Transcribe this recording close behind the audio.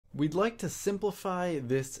We'd like to simplify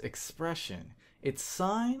this expression. It's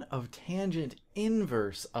sine of tangent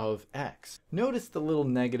inverse of x. Notice the little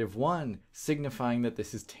 -1 signifying that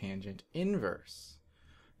this is tangent inverse.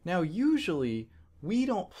 Now usually we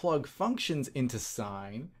don't plug functions into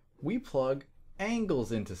sine, we plug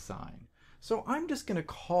angles into sine. So I'm just going to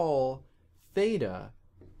call theta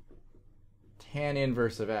tan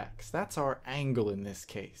inverse of x. That's our angle in this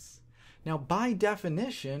case. Now by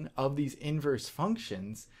definition of these inverse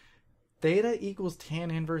functions, theta equals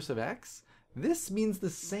tan inverse of x. This means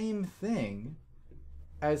the same thing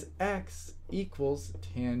as x equals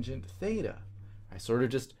tangent theta. I sort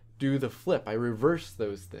of just do the flip. I reverse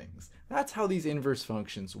those things. That's how these inverse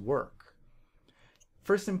functions work.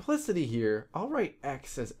 For simplicity here, I'll write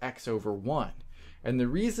x as x over 1. And the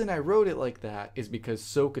reason I wrote it like that is because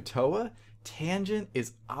SOHCAHTOA, tangent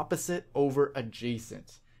is opposite over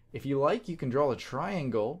adjacent. If you like, you can draw a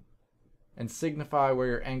triangle and signify where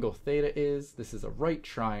your angle theta is. This is a right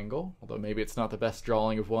triangle, although maybe it's not the best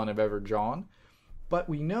drawing of one I've ever drawn. But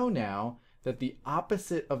we know now that the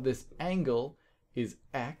opposite of this angle is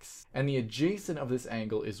x, and the adjacent of this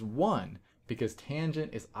angle is 1, because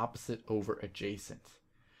tangent is opposite over adjacent.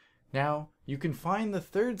 Now, you can find the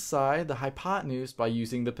third side, the hypotenuse, by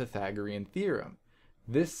using the Pythagorean theorem.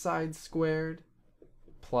 This side squared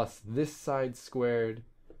plus this side squared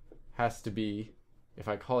has to be, if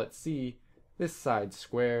I call it c, this side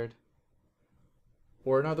squared.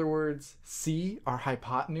 Or in other words, c, our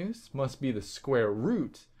hypotenuse, must be the square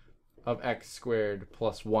root of x squared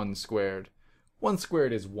plus 1 squared. 1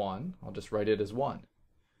 squared is 1. I'll just write it as 1.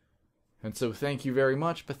 And so thank you very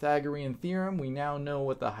much, Pythagorean theorem. We now know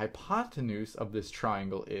what the hypotenuse of this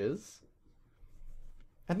triangle is.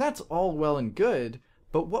 And that's all well and good,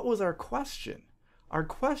 but what was our question? Our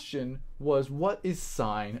question was, what is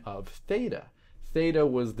sine of theta? Theta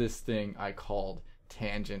was this thing I called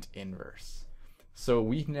tangent inverse. So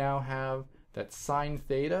we now have that sine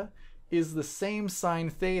theta is the same sine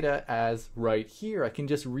theta as right here. I can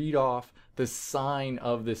just read off the sine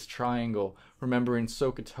of this triangle. Remember, in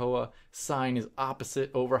SOHCAHTOA, sine is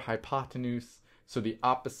opposite over hypotenuse, so the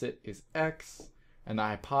opposite is x, and the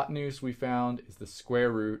hypotenuse we found is the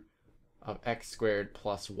square root of x squared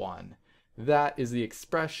plus 1. That is the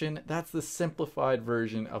expression. That's the simplified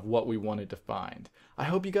version of what we wanted to find. I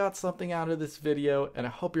hope you got something out of this video, and I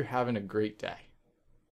hope you're having a great day.